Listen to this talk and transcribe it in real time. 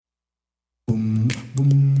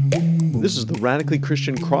This is the Radically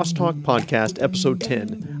Christian Crosstalk Podcast, Episode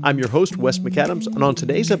 10. I'm your host, Wes McAdams, and on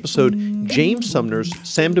today's episode, James Sumners,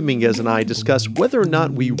 Sam Dominguez, and I discuss whether or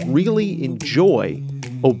not we really enjoy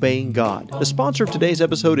obeying God. The sponsor of today's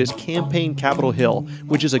episode is Campaign Capitol Hill,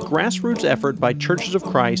 which is a grassroots effort by Churches of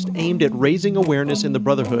Christ aimed at raising awareness in the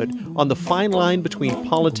brotherhood on the fine line between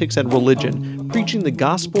politics and religion, preaching the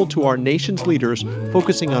gospel to our nation's leaders,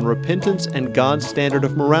 focusing on repentance and God's standard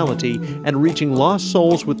of morality, and reaching lost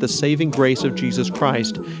souls with the saving grace of Jesus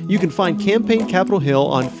Christ. You can find Campaign Capitol Hill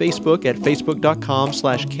on Facebook at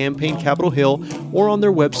facebook.com/campaigncapitalhill or on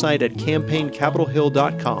their website at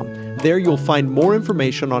campaigncapitalhill.com. There you'll find more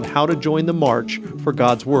information on how to join the march for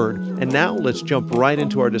God's Word. And now let's jump right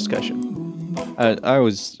into our discussion. I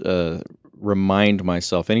always remind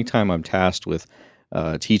myself, anytime I'm tasked with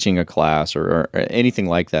teaching a class or anything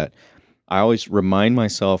like that, I always remind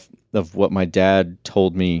myself of what my dad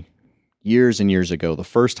told me years and years ago, the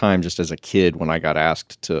first time just as a kid when I got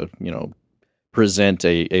asked to, present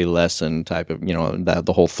a lesson type of,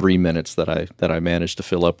 the whole 3 minutes that I managed to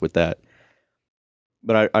fill up with that.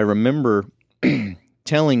 But I remember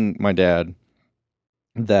telling my dad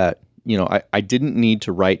that, I didn't need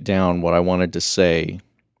to write down what I wanted to say,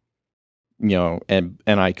 and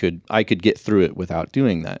I could get through it without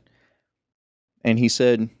doing that. And he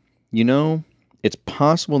said, it's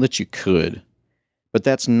possible that you could, but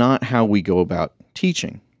that's not how we go about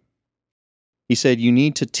teaching. He said, you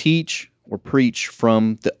need to teach or preach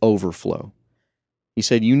from the overflow. He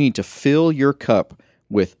said, you need to fill your cup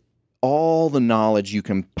with all the knowledge you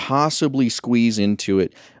can possibly squeeze into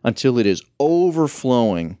it until it is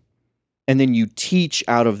overflowing, and then you teach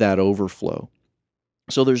out of that overflow.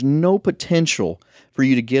 So there's no potential for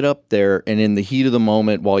you to get up there and in the heat of the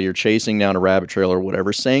moment while you're chasing down a rabbit trail or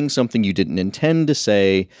whatever, saying something you didn't intend to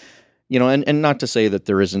say, and not to say that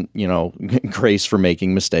there isn't, grace for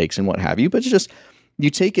making mistakes and what have you, but it's just you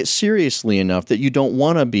take it seriously enough that you don't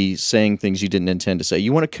want to be saying things you didn't intend to say.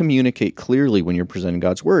 You want to communicate clearly when you're presenting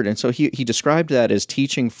God's Word. And so he described that as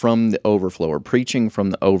teaching from the overflow or preaching from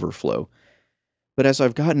the overflow. But as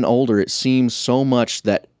I've gotten older, it seems so much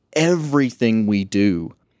that everything we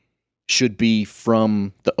do should be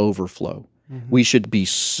from the overflow. Mm-hmm. We should be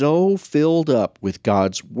so filled up with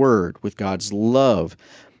God's Word, with God's love,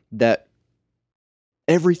 that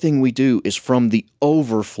everything we do is from the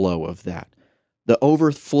overflow of that. The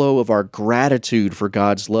overflow of our gratitude for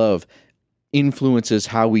God's love influences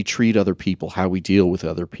how we treat other people, how we deal with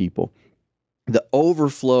other people. The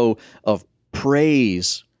overflow of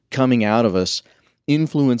praise coming out of us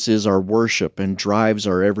influences our worship and drives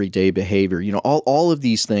our everyday behavior. All of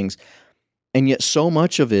these things. And yet so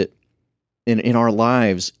much of it in our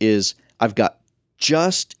lives is I've got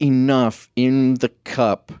just enough in the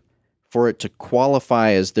cup for it to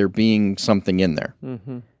qualify as there being something in there.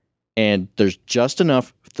 Mm-hmm. And there's just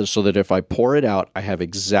enough so that if I pour it out, I have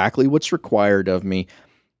exactly what's required of me.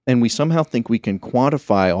 And we somehow think we can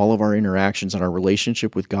quantify all of our interactions and our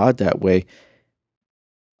relationship with God that way.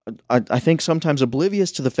 I think sometimes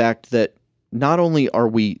oblivious to the fact that not only are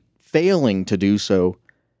we failing to do so,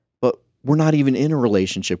 but we're not even in a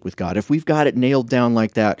relationship with God. If we've got it nailed down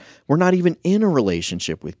like that, we're not even in a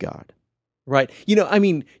relationship with God. Right. You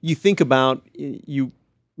think about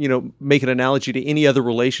make an analogy to any other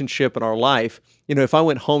relationship in our life. If I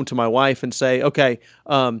went home to my wife and say, okay,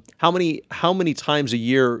 how many times a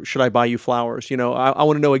year should I buy you flowers? I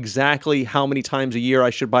want to know exactly how many times a year I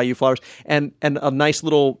should buy you flowers, and a nice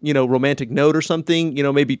little, romantic note or something,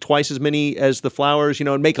 maybe twice as many as the flowers,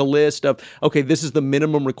 and make a list of, okay, this is the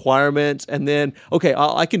minimum requirements. And then, okay,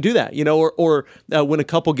 I can do that, or when a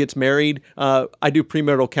couple gets married, I do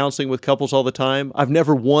premarital counseling with couples all the time. I've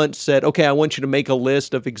never once said, okay, I want you to make a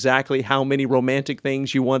list of exactly how many romantic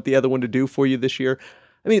things you want the other one to do for you this year.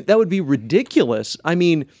 That would be ridiculous.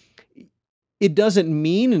 It doesn't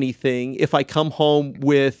mean anything if I come home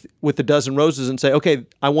with a dozen roses and say, okay,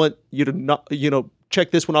 I want you to not, check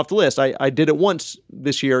this one off the list. I did it once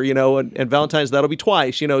this year, and Valentine's, that'll be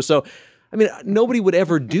twice, So, nobody would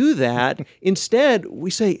ever do that. Instead, we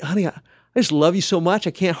say, honey, I just love you so much.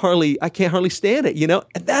 I can't hardly stand it,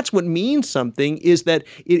 And that's what means something, is that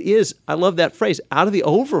it is, I love that phrase, out of the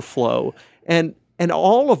overflow. And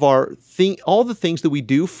all the things that we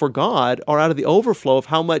do for God are out of the overflow of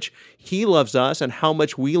how much He loves us and how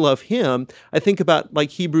much we love Him. I think about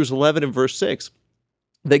like Hebrews 11 and verse 6,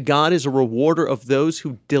 that God is a rewarder of those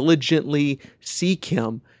who diligently seek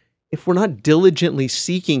Him. If we're not diligently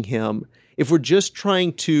seeking Him, if we're just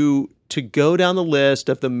trying to go down the list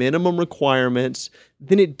of the minimum requirements,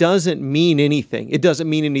 then it doesn't mean anything. It doesn't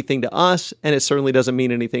mean anything to us, and it certainly doesn't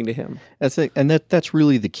mean anything to Him. That's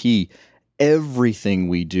really the key. Everything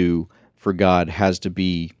we do for God has to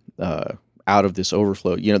be out of this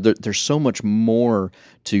overflow. There's so much more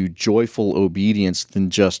to joyful obedience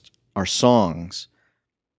than just our songs,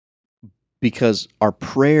 because our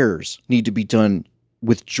prayers need to be done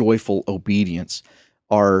with joyful obedience.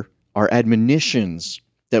 Our admonitions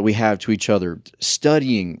that we have to each other,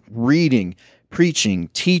 studying, reading, preaching,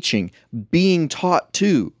 teaching, being taught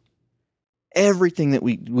too. Everything that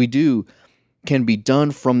we do can be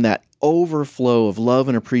done from that overflow of love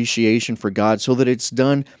and appreciation for God, so that it's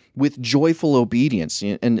done with joyful obedience.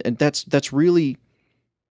 And that's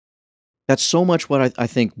so much what I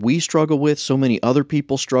think we struggle with. So many other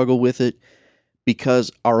people struggle with it,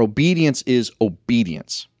 because our obedience is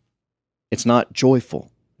obedience. It's not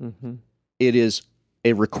joyful. Mm-hmm. It is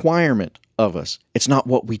a requirement of us. It's not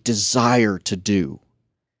what we desire to do.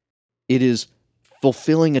 It is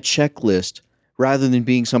fulfilling a checklist rather than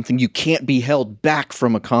being something you can't be held back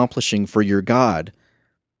from accomplishing for your God.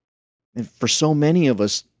 And for so many of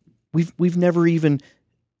us, we've never even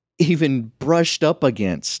brushed up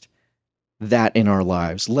against that in our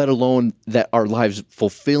lives, let alone that our lives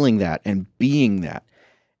fulfilling that and being that.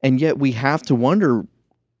 And yet we have to wonder,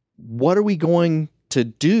 what are we going to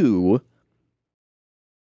do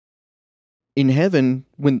in heaven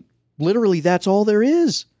when literally that's all there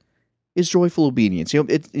is joyful obedience?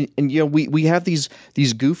 We have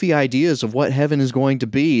these goofy ideas of what heaven is going to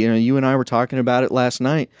be. You and I were talking about it last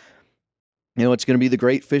night. It's going to be the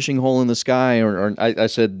great fishing hole in the sky, or I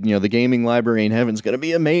said, the gaming library in heaven is going to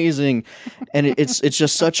be amazing. And it's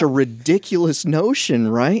just such a ridiculous notion,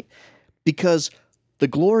 right? Because the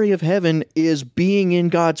glory of heaven is being in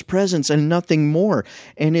God's presence and nothing more.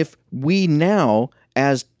 And if we now,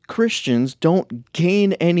 as Christians, don't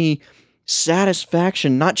gain any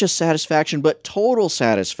satisfaction, not just satisfaction, but total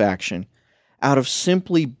satisfaction out of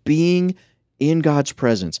simply being in God's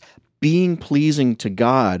presence, being pleasing to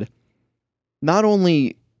God, not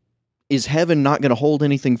only is heaven not going to hold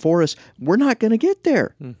anything for us, we're not going to get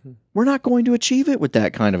there. Mm-hmm. We're not going to achieve it with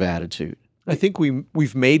that kind of attitude. I think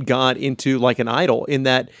we've made God into like an idol in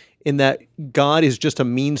that God is just a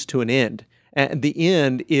means to an end, and the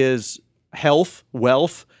end is health,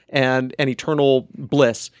 wealth, and eternal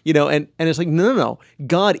bliss. And it's like no.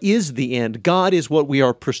 God is the end. God is what we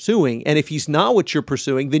are pursuing. And if He's not what you're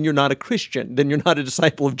pursuing, then you're not a Christian. Then you're not a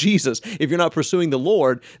disciple of Jesus. If you're not pursuing the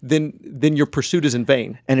Lord, then your pursuit is in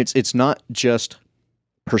vain. And it's not just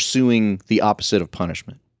pursuing the opposite of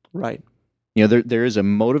punishment. Right. There is a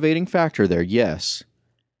motivating factor there, yes.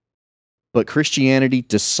 But Christianity,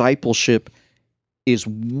 discipleship, is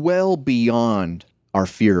well beyond our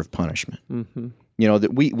fear of punishment. Mm-hmm.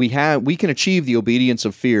 That we can achieve the obedience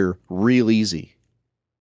of fear real easy.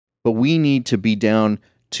 But we need to be down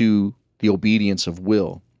to the obedience of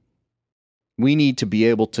will. We need to be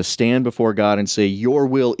able to stand before God and say, your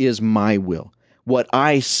will is my will. What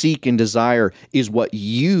I seek and desire is what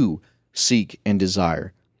you seek and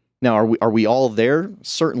desire. Now, are we all there?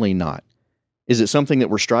 Certainly not. Is it something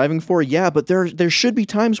that we're striving for? Yeah, but there should be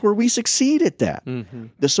times where we succeed at that. Mm-hmm.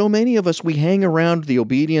 There's so many of us, we hang around the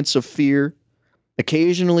obedience of fear.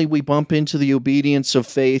 Occasionally we bump into the obedience of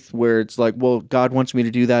faith where it's like, well, God wants me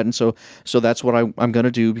to do that, and so that's what I'm going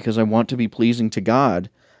to do because I want to be pleasing to God.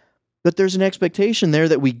 But there's an expectation there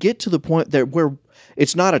that we get to the point that where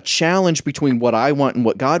it's not a challenge between what I want and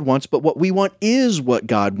what God wants, but what we want is what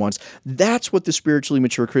God wants. That's what the spiritually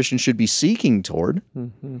mature Christian should be seeking toward.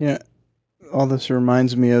 Mm-hmm. Yeah, all this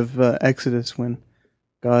reminds me of Exodus when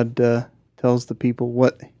God tells the people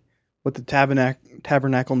what the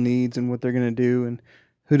tabernacle needs and what they're going to do and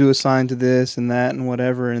who to assign to this and that and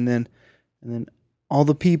whatever, and then all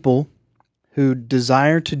the people who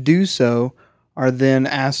desire to do so are then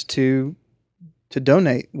asked to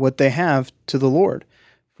donate what they have to the Lord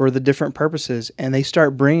for the different purposes, and they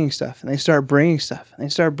start bringing stuff, and they start bringing stuff, and they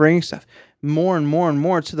start bringing stuff, more and more and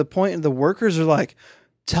more, to the point that the workers are like,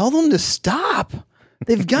 tell them to stop.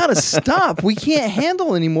 They've got to stop. We can't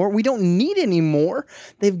handle anymore. We don't need anymore.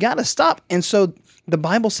 They've got to stop. And so the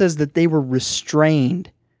Bible says that they were restrained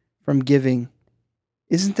from giving.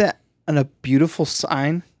 Isn't that a beautiful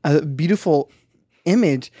sign? A beautiful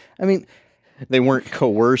image? I mean, they weren't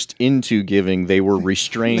coerced into giving. They were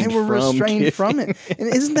restrained from it. And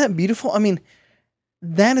isn't that beautiful? I mean,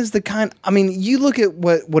 that is the kind... I mean, you look at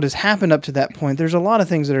what has happened up to that point. There's a lot of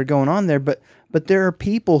things that are going on there, but there are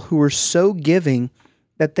people who are so giving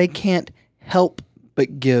that they can't help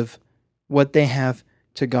but give what they have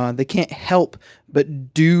to God. They can't help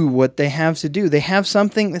but do what they have to do. They have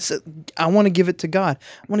something that says, I want to give it to God.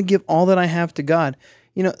 I want to give all that I have to God.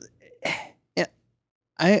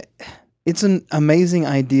 It's an amazing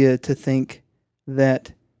idea to think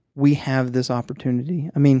that we have this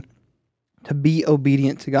opportunity. I mean, to be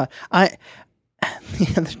obedient to God.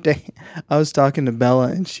 The other day I was talking to Bella,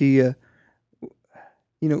 and she,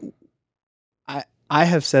 I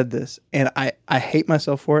have said this, and I hate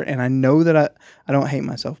myself for it, and I know that I don't hate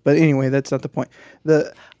myself. But anyway, that's not the point.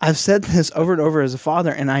 I've said this over and over as a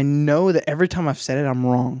father, and I know that every time I've said it, I'm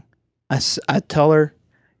wrong. I tell her,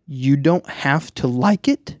 you don't have to like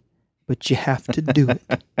it, but you have to do it.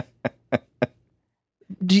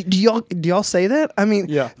 Do y'all say that? I mean,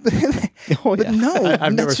 Yeah. but no,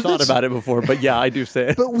 I've never thought about it before, but yeah, I do say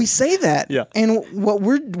it. But we say that. Yeah. And what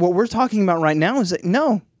we're talking about right now is that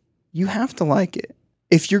no, you have to like it.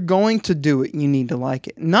 If you're going to do it, you need to like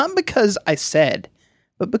it. Not because I said,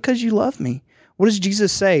 but because you love me. What does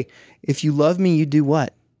Jesus say? If you love me, you do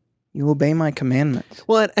what? You obey my commandments.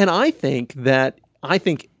 Well, and I think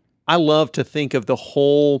I love to think of the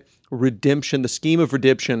whole redemption, the scheme of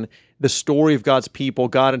redemption, the story of God's people,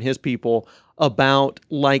 God and his people, about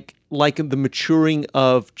like the maturing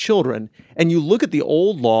of children. And you look at the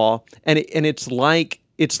old law, and it's like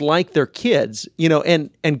they're kids,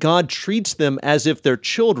 and God treats them as if they're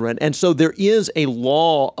children. And so there is a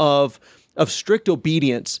law of strict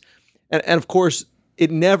obedience. And of course, it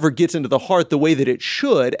never gets into the heart the way that it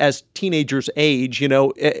should as teenagers age,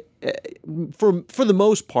 for the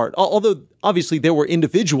most part. Although obviously there were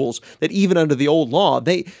individuals that even under the old law,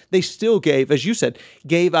 they still gave, as you said,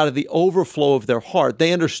 gave out of the overflow of their heart.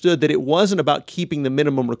 They understood that it wasn't about keeping the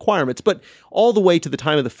minimum requirements, but all the way to the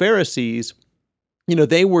time of the Pharisees,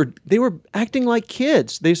 they were acting like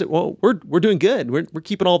kids. They said, "Well, we're doing good. We're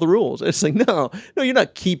keeping all the rules." And it's like, no, you're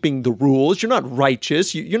not keeping the rules. You're not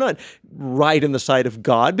righteous. You're not right in the sight of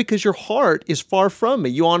God because your heart is far from me.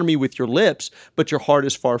 You honor me with your lips, but your heart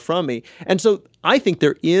is far from me. And so I think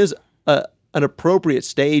there is an appropriate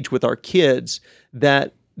stage with our kids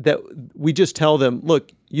that we just tell them,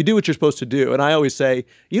 look, you do what you're supposed to do. And I always say,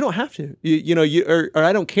 you don't have to, or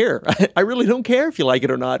I don't care. I really don't care if you like it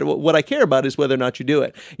or not. What I care about is whether or not you do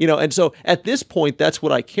it, and so at this point, that's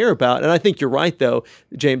what I care about. And I think you're right though,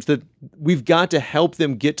 James, that we've got to help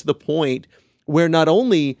them get to the point where not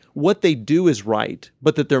only what they do is right,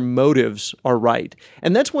 but that their motives are right.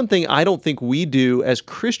 And that's one thing I don't think we do as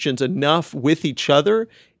Christians enough with each other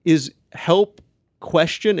is help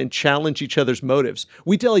question and challenge each other's motives.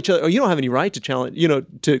 We tell each other, "Oh, you don't have any right to challenge,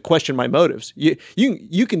 to question my motives.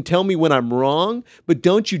 You can tell me when I'm wrong, but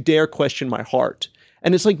don't you dare question my heart."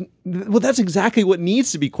 And it's like, well, that's exactly what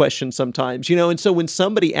needs to be questioned sometimes, And so when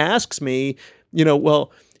somebody asks me,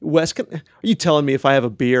 well, Wes, are you telling me if I have a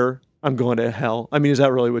beer, I'm going to hell? I mean, is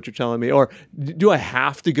that really what you're telling me? Or do I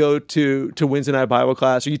have to go to Wednesday night Bible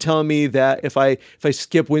class? Are you telling me that if I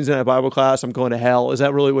skip Wednesday night Bible class, I'm going to hell? Is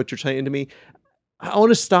that really what you're saying to me? I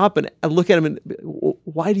want to stop and look at him and,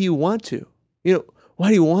 why do you want to? Why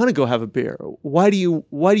do you want to go have a beer? Why do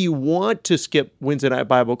you want to skip Wednesday night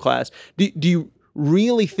Bible class? Do you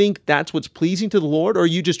really think that's what's pleasing to the Lord, or are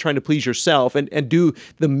you just trying to please yourself and do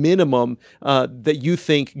the minimum that you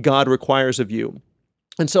think God requires of you?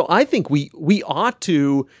 And so I think we ought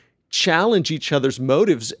to challenge each other's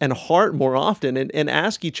motives and heart more often and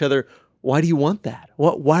ask each other, why do you want that?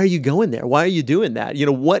 Why are you going there? Why are you doing that?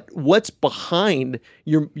 What's behind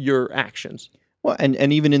your actions? Well,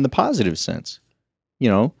 and even in the positive sense,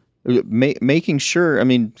 making sure. I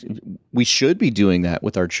mean, we should be doing that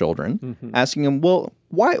with our children, asking them, well,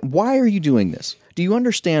 why are you doing this? Do you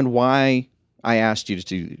understand why I asked you to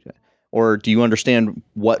do that? Or do you understand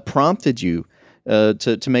what prompted you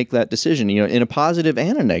to make that decision, in a positive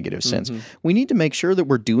and a negative sense? We need to make sure that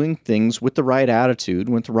we're doing things with the right attitude,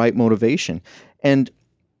 with the right motivation. And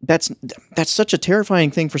that's such a terrifying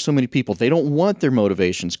thing for so many people. They don't want their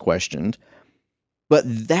motivations questioned, but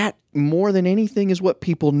that more than anything is what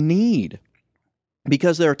people need.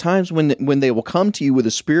 Because there are times when they will come to you with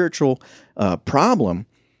a spiritual problem,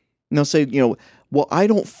 and they'll say, well, I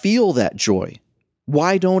don't feel that joy.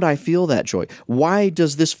 Why don't I feel that joy? Why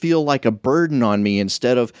does this feel like a burden on me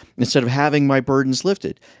instead of having my burdens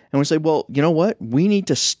lifted? And we say, well, you know what? We need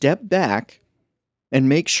to step back and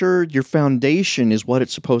make sure your foundation is what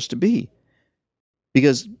it's supposed to be.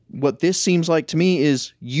 Because what this seems like to me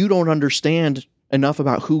is you don't understand enough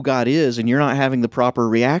about who God is, and you're not having the proper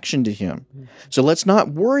reaction to him. So let's not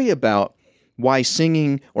worry about why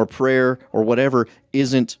singing or prayer or whatever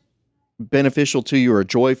isn't beneficial to you or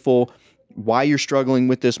joyful, why you're struggling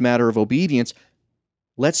with this matter of obedience.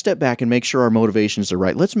 Let's step back and make sure our motivations are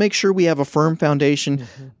right. Let's make sure we have a firm foundation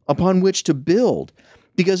upon which to build.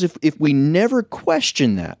 Because if we never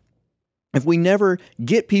question that, if we never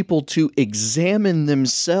get people to examine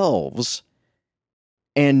themselves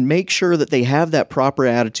and make sure that they have that proper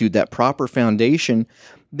attitude, that proper foundation,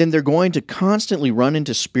 then they're going to constantly run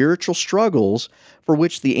into spiritual struggles for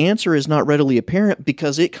which the answer is not readily apparent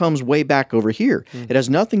because it comes way back over here. It has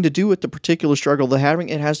nothing to do with the particular struggle they're having.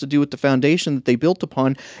 It has to do with the foundation that they built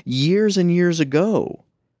upon years and years ago.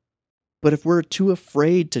 But if we're too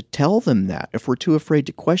afraid to tell them that, if we're too afraid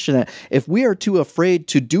to question that, if we are too afraid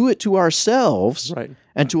to do it to ourselves Right.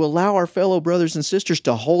 and to allow our fellow brothers and sisters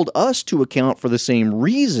to hold us to account for the same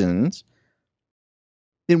reasons,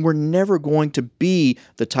 then we're never going to be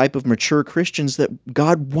the type of mature Christians that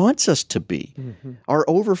God wants us to be. Mm-hmm. Our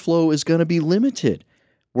overflow is going to be limited.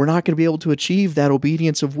 We're not going to be able to achieve that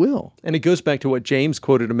obedience of will. And it goes back to what James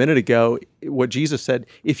quoted a minute ago, what Jesus said,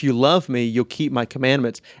 if you love me, you'll keep my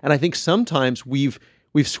commandments. And I think sometimes we've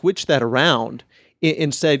switched that around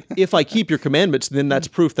and said, if I keep your commandments, then that's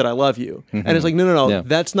proof that I love you. And it's like, no, Yeah.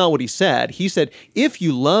 that's not what he said. He said, if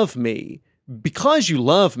you love me, because you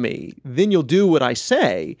love me, then you'll do what I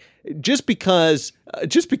say. Just because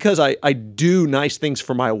I do nice things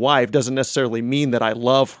for my wife doesn't necessarily mean that I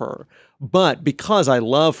love her. But because I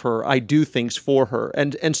love her, I do things for her.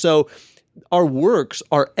 And so our works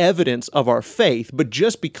are evidence of our faith, but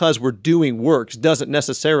just because we're doing works doesn't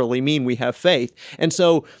necessarily mean we have faith. And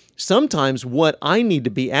so sometimes what I need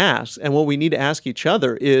to be asked and what we need to ask each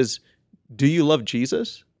other is, do you love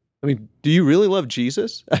Jesus? I mean, do you really love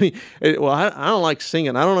Jesus? I mean, I don't like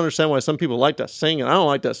singing. I don't understand why some people like to sing, and I don't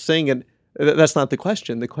like to sing. And that's not the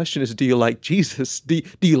question. The question is, do you like Jesus? Do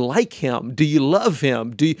you like him? Do you love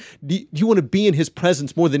him? Do you want to be in his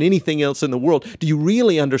presence more than anything else in the world? Do you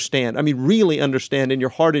really understand? I mean, really understand in your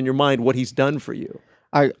heart and your mind what he's done for you?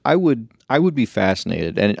 I would be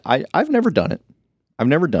fascinated, and I've never done it. I've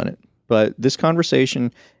never done it, but this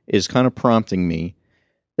conversation is kind of prompting me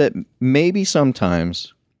that maybe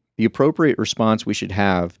sometimes the appropriate response we should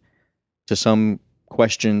have to some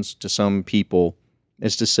questions, to some people,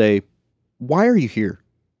 is to say, why are you here?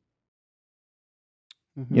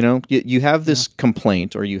 Mhm. You know, you have this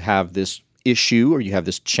complaint, or you have this issue, or you have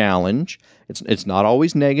this challenge. It's not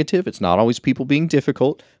always negative. It's not always people being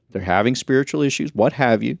difficult. They're having spiritual issues, what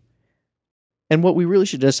have you. And what we really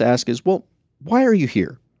should just ask is, well, why are you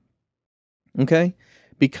here? Okay?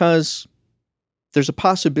 Because there's a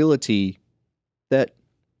possibility that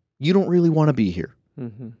you don't really want to be here.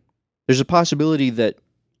 Mm-hmm. There's a possibility that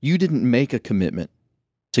you didn't make a commitment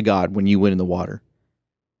to God when you went in the water,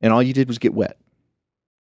 and all you did was get wet.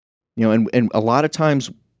 You know, and a lot of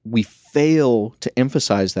times we fail to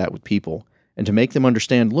emphasize that with people and to make them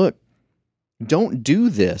understand, look, don't do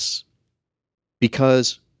this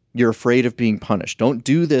because you're afraid of being punished. Don't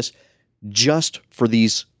do this just for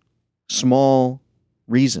these small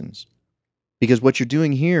reasons. Because what you're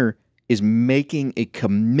doing here is making a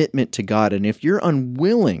commitment to God. And if you're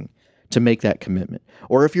unwilling to make that commitment,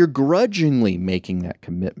 or if you're grudgingly making that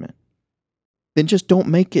commitment, then just don't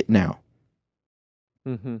make it now.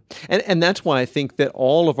 Mm-hmm. And that's why I think that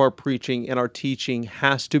all of our preaching and our teaching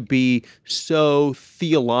has to be so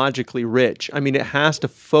theologically rich. I mean, it has to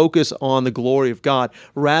focus on the glory of God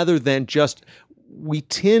rather than just, we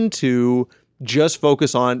tend to just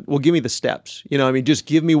focus on, well, give me the steps. You know, I mean, just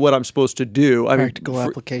give me what I'm supposed to do. Practical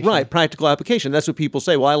application. Right, practical application. That's what people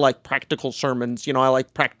say. Well, I like practical sermons. You know, I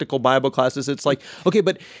like practical Bible classes. It's like, okay,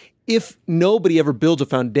 but if nobody ever builds a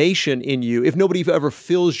foundation in you, if nobody ever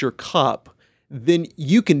fills your cup, then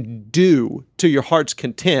you can do to your heart's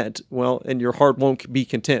content. Well, and your heart won't be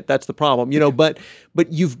content. That's the problem, you know. But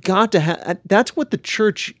you've got to have. That's what the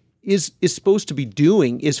church is supposed to be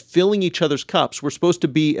doing, is filling each other's cups. We're supposed to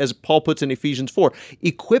be, as Paul puts in Ephesians 4,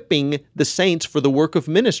 equipping the saints for the work of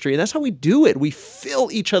ministry. And that's how we do it. We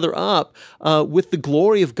fill each other up with the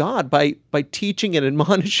glory of God by teaching and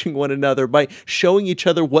admonishing one another, by showing each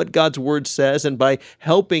other what God's word says, and by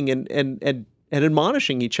helping and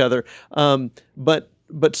admonishing each other.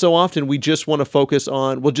 But so often we just want to focus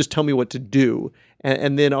on, well, just tell me what to do.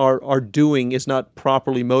 And then our doing is not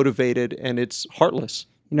properly motivated, and it's heartless.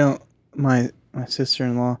 You know, my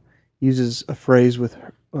sister-in-law uses a phrase with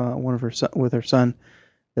with her son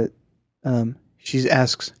that she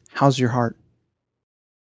asks, "How's your heart?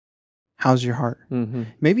 How's your heart?" Mm-hmm.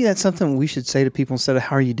 Maybe that's something we should say to people instead of,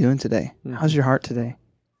 "How are you doing today? Mhm. How's your heart today?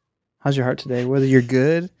 How's your heart today? Whether you're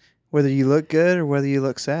good, whether you look good, or whether you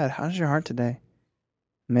look sad, how's your heart today?"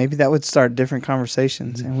 Maybe that would start different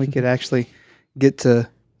conversations, and we could actually get to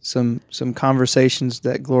some conversations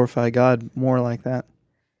that glorify God more like that.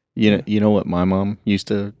 You know what my mom used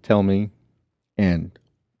to tell me? And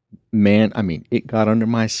man, I mean, it got under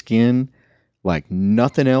my skin like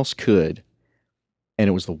nothing else could. And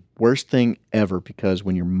it was the worst thing ever, because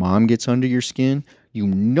when your mom gets under your skin, you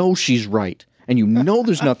know she's right. And you know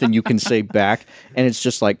there's nothing you can say back. And it's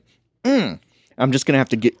just like, I'm just going to have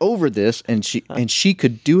to get over this. And she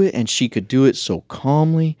could do it, and she could do it so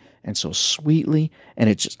calmly and so sweetly. And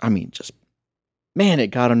it just, man, it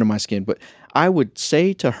got under my skin. But I would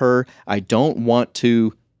say to her, I don't want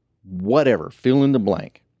to, whatever, fill in the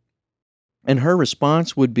blank. And her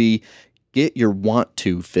response would be, get your want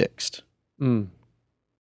to fixed. Mm.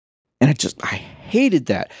 And I hated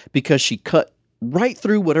that, because she cut right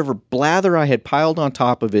through whatever blather I had piled on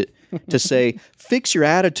top of it to say, fix your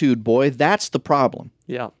attitude, boy. That's the problem.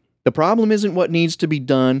 Yeah. The problem isn't what needs to be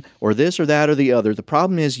done or this or that or the other. The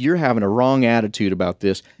problem is you're having a wrong attitude about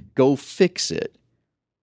this. Go fix it.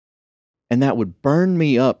 And that would burn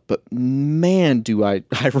me up. But man, do I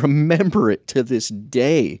remember it to this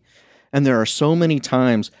day. And there are so many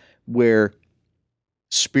times where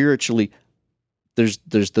spiritually there's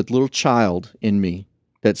the little child in me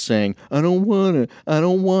that's saying, I don't want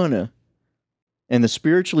to. And the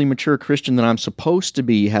spiritually mature Christian that I'm supposed to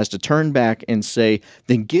be has to turn back and say,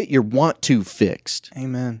 then get your want to fixed.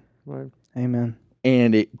 Amen. Right. Amen.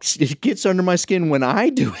 And it gets under my skin when I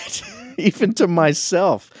do it, even to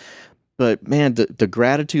myself. But man, the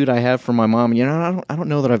gratitude I have for my mom, I don't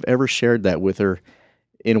know that I've ever shared that with her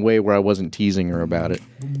in a way where I wasn't teasing her about it.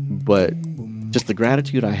 But just the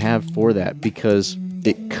gratitude I have for that, because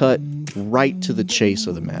it cut right to the chase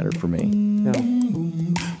of the matter for me. Yeah.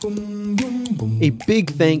 A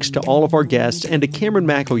big thanks to all of our guests and to Cameron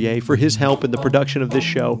McElroy for his help in the production of this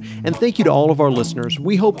show. And thank you to all of our listeners.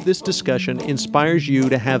 We hope this discussion inspires you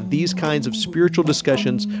to have these kinds of spiritual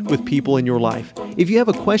discussions with people in your life. If you have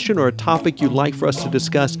a question or a topic you'd like for us to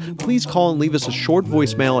discuss, please call and leave us a short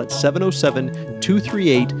voicemail at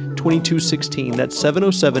 707-238-2216. That's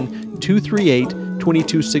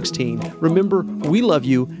 707-238-2216. Remember, we love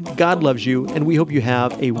you, God loves you, and we hope you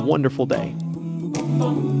have a wonderful day.